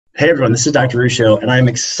Hey everyone, this is Dr. Ruscio, and I'm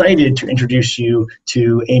excited to introduce you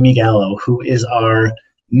to Aimee Gallo, who is our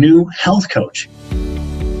new health coach.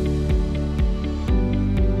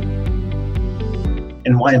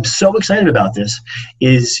 And why I'm so excited about this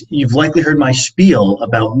is you've likely heard my spiel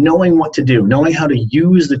about knowing what to do, knowing how to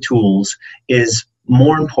use the tools is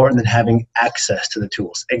more important than having access to the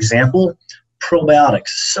tools. Example, probiotics,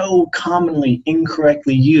 so commonly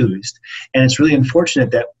incorrectly used. And it's really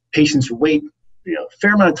unfortunate that patients wait a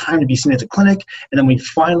fair amount of time to be seen at the clinic, and then we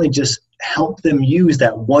finally just help them use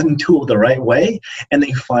that one tool the right way, and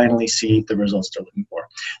they finally see the results they're looking for.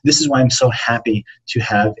 This is why I'm so happy to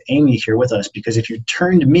have Aimee here with us, because if you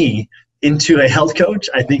turned me into a health coach,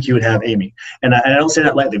 I think you would have Aimee. And I don't say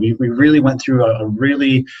that lightly. We really went through a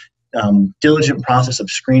really diligent process of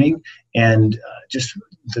screening, and just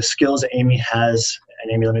the skills that Aimee has.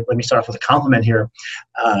 And Aimee, let me start off with a compliment here.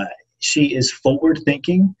 She is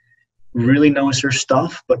forward-thinking, really knows her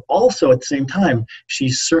stuff, but also at the same time,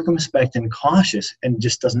 she's circumspect and cautious and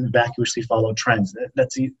just doesn't vacuously follow trends.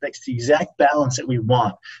 That's the exact balance that we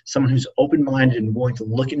want. Someone who's open-minded and willing to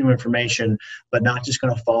look into information, but not just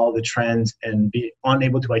going to follow the trends and be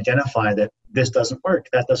unable to identify that this doesn't work,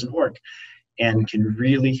 that doesn't work, and can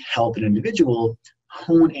really help an individual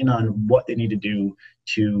hone in on what they need to do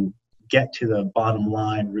to get to the bottom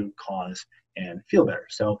line root cause and feel better.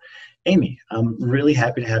 So Aimee, I'm really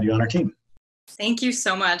happy to have you on our team. Thank you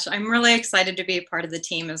so much. I'm really excited to be a part of the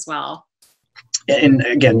team as well. And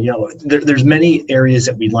again, there's many areas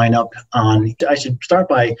that we line up on. I should start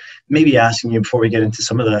by maybe asking you, before we get into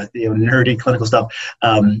some of the nerdy clinical stuff,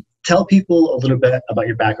 tell people a little bit about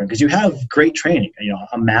your background, because you have great training,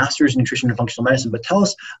 a master's in nutrition and functional medicine, but tell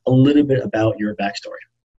us a little bit about your backstory.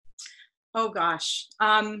 Oh gosh.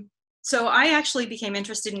 So I actually became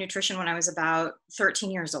interested in nutrition when I was about 13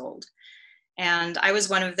 years old. And I was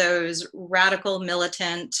one of those radical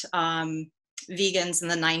militant vegans in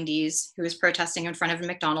the 90s who was protesting in front of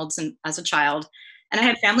McDonald's as a child. And I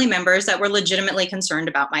had family members that were legitimately concerned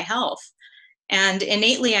about my health. And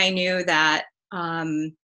innately, I knew that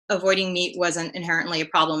avoiding meat wasn't inherently a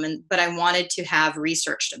problem, but I wanted to have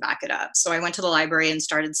research to back it up. So I went to the library and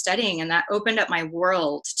started studying, and that opened up my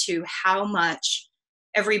world to how much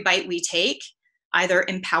every bite we take either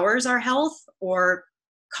empowers our health or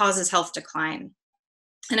causes health decline.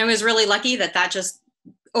 And I was really lucky that that just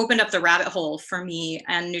opened up the rabbit hole for me,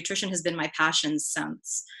 and nutrition has been my passion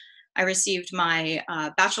since. I received my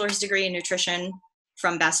bachelor's degree in nutrition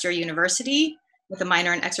from Bastyr University with a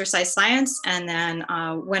minor in exercise science, and then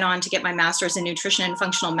went on to get my master's in nutrition and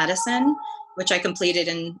functional medicine, which I completed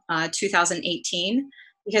in 2018.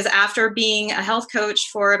 Because after being a health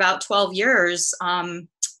coach for about 12 years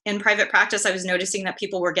in private practice, I was noticing that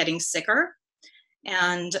people were getting sicker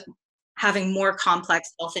and having more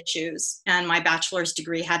complex health issues. And my bachelor's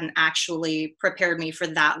degree hadn't actually prepared me for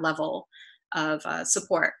that level of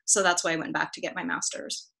support. So that's why I went back to get my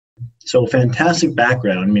master's. So fantastic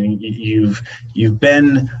background. I mean, you've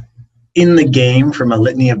been in the game from a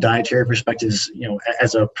litany of dietary perspectives,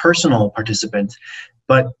 as a personal participant,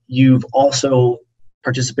 but you've also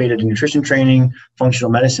participated in nutrition training, functional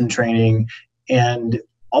medicine training, and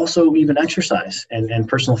also even exercise and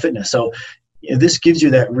personal fitness. So this gives you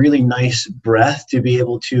that really nice breadth to be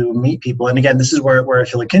able to meet people. And again, this is where I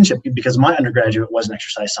feel a kinship, because my undergraduate was in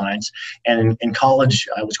exercise science, and in college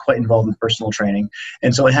I was quite involved in personal training.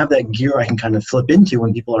 And so I have that gear I can kind of flip into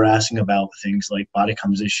when people are asking about things like body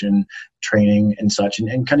composition, training and such,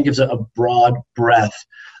 and kind of gives a broad breadth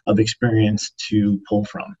of experience to pull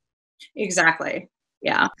from. Exactly.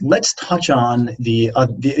 Yeah. Let's touch on the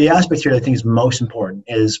aspect here that I think is most important.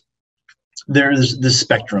 Is there's this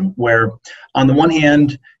spectrum where, on the one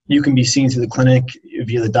hand, you can be seen through the clinic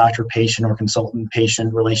via the doctor-patient or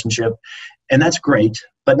consultant-patient relationship, and that's great,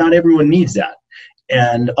 but not everyone needs that.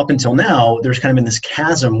 And up until now, there's kind of been this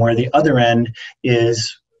chasm where the other end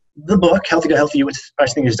is the book, Healthy Gut, Healthy You, which I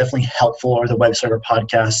think is definitely helpful, or the website or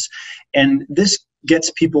podcasts. And this gets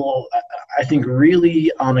people, I think,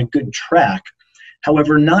 really on a good track.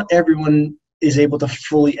 However, not everyone is able to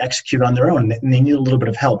fully execute on their own, and they need a little bit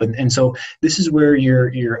of help. And so this is where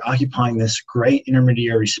you're occupying this great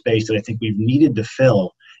intermediary space that I think we've needed to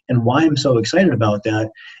fill. And why I'm so excited about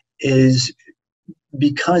that is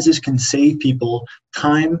because this can save people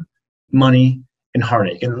time, money, and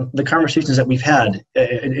heartache. And the conversations that we've had,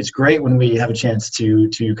 it's great when we have a chance to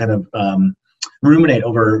kind of ruminate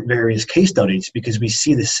over various case studies because we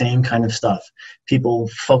see the same kind of stuff. People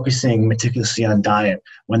focusing meticulously on diet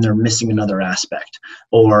when they're missing another aspect,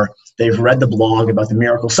 or they've read the blog about the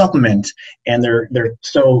miracle supplement and they're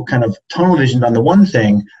so kind of tunnel visioned on the one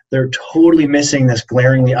thing, they're totally missing this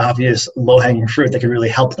glaringly obvious low-hanging fruit that could really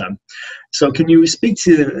help them. So can you speak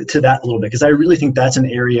to that a little bit? Because I really think that's an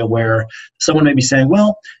area where someone may be saying,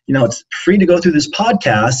 well, it's free to go through this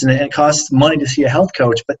podcast and it costs money to see a health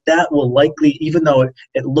coach, but that will likely, even though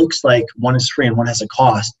it looks like one is free and one has a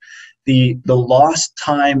cost, the lost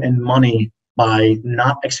time and money by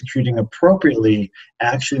not executing appropriately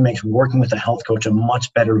actually makes working with a health coach a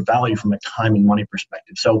much better value from a time and money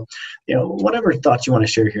perspective. So, whatever thoughts you want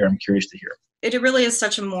to share here, I'm curious to hear. It really is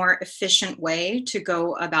such a more efficient way to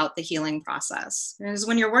go about the healing process. Because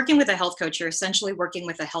when you're working with a health coach, you're essentially working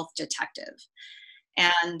with a health detective.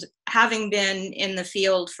 And having been in the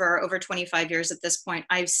field for over 25 years at this point,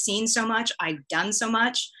 I've seen so much, I've done so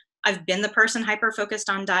much. I've been the person hyper-focused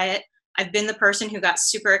on diet. I've been the person who got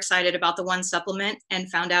super excited about the one supplement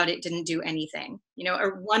and found out it didn't do anything.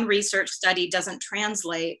 Or one research study doesn't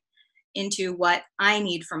translate into what I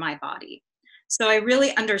need for my body. So I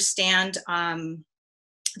really understand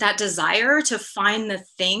that desire to find the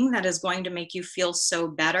thing that is going to make you feel so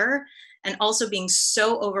better, and also being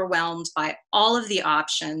so overwhelmed by all of the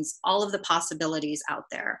options, all of the possibilities out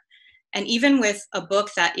there. And even with a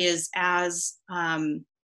book that is as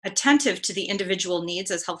attentive to the individual needs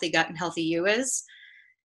as Healthy Gut and Healthy You is,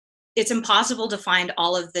 it's impossible to find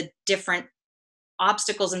all of the different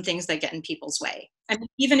obstacles and things that get in people's way. I mean,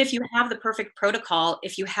 even if you have the perfect protocol,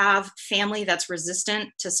 if you have family that's resistant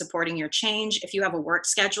to supporting your change, if you have a work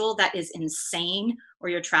schedule that is insane or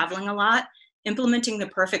you're traveling a lot, implementing the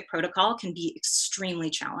perfect protocol can be extremely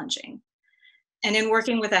challenging. And in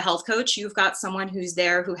working with a health coach, you've got someone who's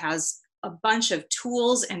there who has a bunch of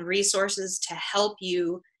tools and resources to help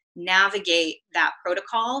you navigate that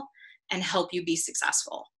protocol and help you be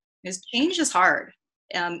successful. Because change is hard.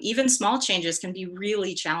 Even small changes can be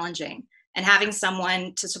really challenging. And having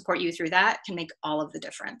someone to support you through that can make all of the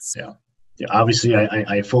difference. Yeah, obviously,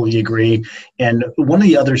 I fully agree. And one of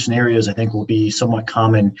the other scenarios I think will be somewhat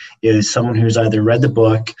common is someone who's either read the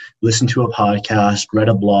book, listened to a podcast, read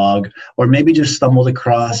a blog, or maybe just stumbled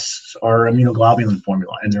across our immunoglobulin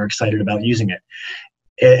formula and they're excited about using it.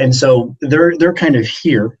 And so they're kind of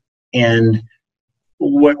here. And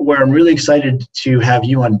where I'm really excited to have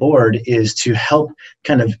you on board is to help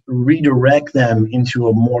kind of redirect them into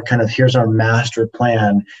a more kind of, here's our master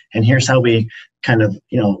plan, and here's how we kind of,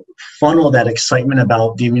 funnel that excitement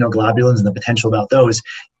about the immunoglobulins and the potential about those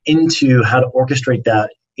into how to orchestrate that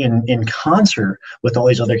in concert with all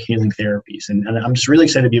these other healing therapies. And I'm just really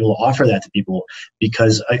excited to be able to offer that to people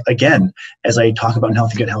because, again, as I talk about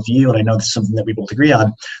Healthy Gut, Healthy You, and I know this is something that we both agree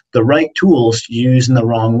on, the right tools used in the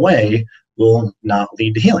wrong way will not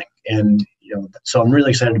lead to healing. And, so I'm really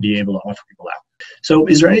excited to be able to offer people that. So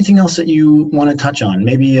is there anything else that you want to touch on?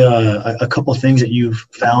 Maybe a couple of things that you've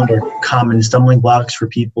found are common stumbling blocks for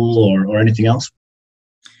people or anything else?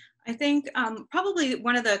 I think probably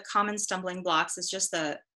one of the common stumbling blocks is just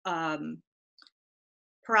the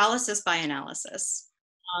paralysis by analysis.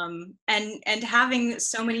 And having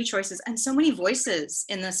so many choices and so many voices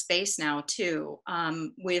in the space now too,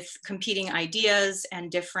 with competing ideas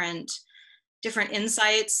and different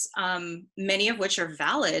insights, many of which are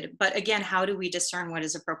valid, but again, how do we discern what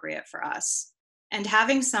is appropriate for us? And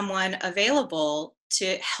having someone available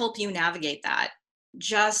to help you navigate that,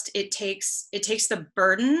 it takes the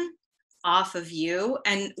burden off of you,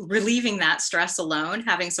 and relieving that stress alone,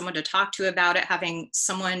 having someone to talk to about it, having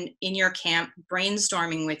someone in your camp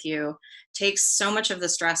brainstorming with you takes so much of the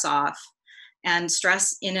stress off, and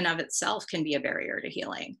stress in and of itself can be a barrier to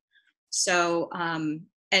healing. So,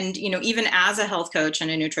 and even as a health coach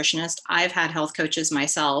and a nutritionist, I've had health coaches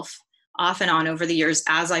myself off and on over the years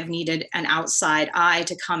as I've needed an outside eye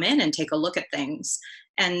to come in and take a look at things.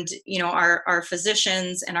 And, our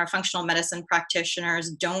physicians and our functional medicine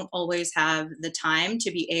practitioners don't always have the time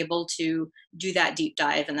to be able to do that deep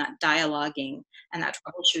dive and that dialoguing and that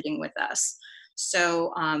troubleshooting with us.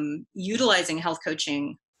 So utilizing health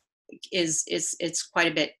coaching it's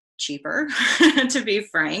quite a bit cheaper, to be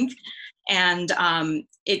frank. And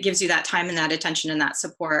it gives you that time and that attention and that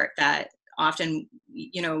support that often,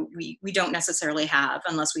 we don't necessarily have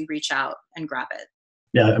unless we reach out and grab it.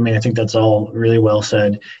 Yeah, I think that's all really well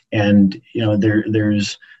said. And,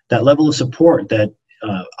 there's that level of support that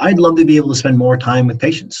I'd love to be able to spend more time with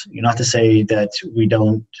patients. Not to say that we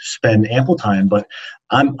don't spend ample time, but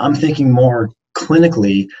I'm thinking more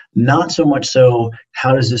clinically, not so much so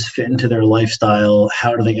how does this fit into their lifestyle?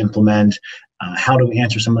 How do they implement? how to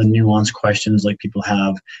answer some of the nuanced questions like people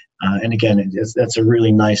have. And again, that's a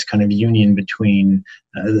really nice kind of union between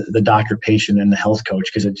the doctor, patient, and the health coach,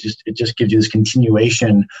 because it just gives you this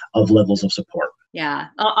continuation of levels of support. Yeah,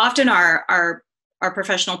 often our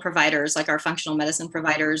professional providers, like our functional medicine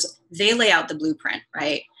providers, they lay out the blueprint,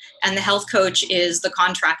 right? And the health coach is the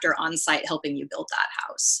contractor on site helping you build that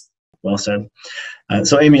house. Well said.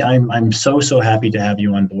 So Aimee, I'm so happy to have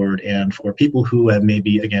you on board. And for people who have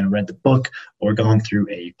maybe, again, read the book or gone through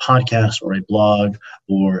a podcast or a blog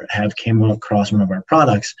or have came across one of our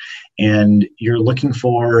products and you're looking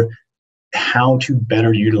for how to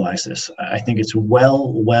better utilize this, I think it's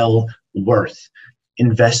well worth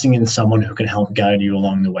investing in someone who can help guide you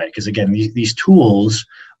along the way. Because again, these tools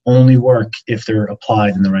only work if they're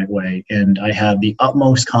applied in the right way. And I have the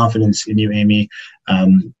utmost confidence in you, Aimee.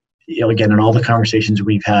 Again, in all the conversations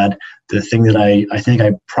we've had, the thing that I think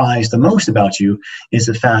I prize the most about you is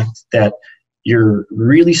the fact that you're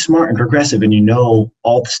really smart and progressive and you know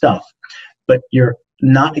all the stuff, but you're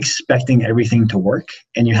not expecting everything to work,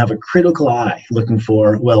 and you have a critical eye looking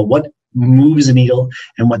for, well, what moves the needle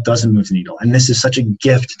and what doesn't move the needle. And this is such a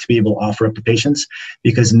gift to be able to offer up to patients,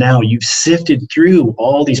 because now you've sifted through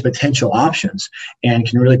all these potential options and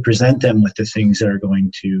can really present them with the things that are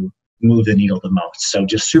going to move the needle the most. So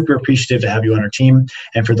just super appreciative to have you on our team.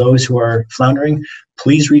 And for those who are floundering,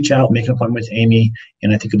 please reach out, make an appointment with Aimee,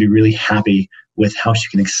 and I think you'll be really happy with how she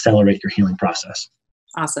can accelerate your healing process.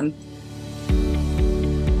 Awesome.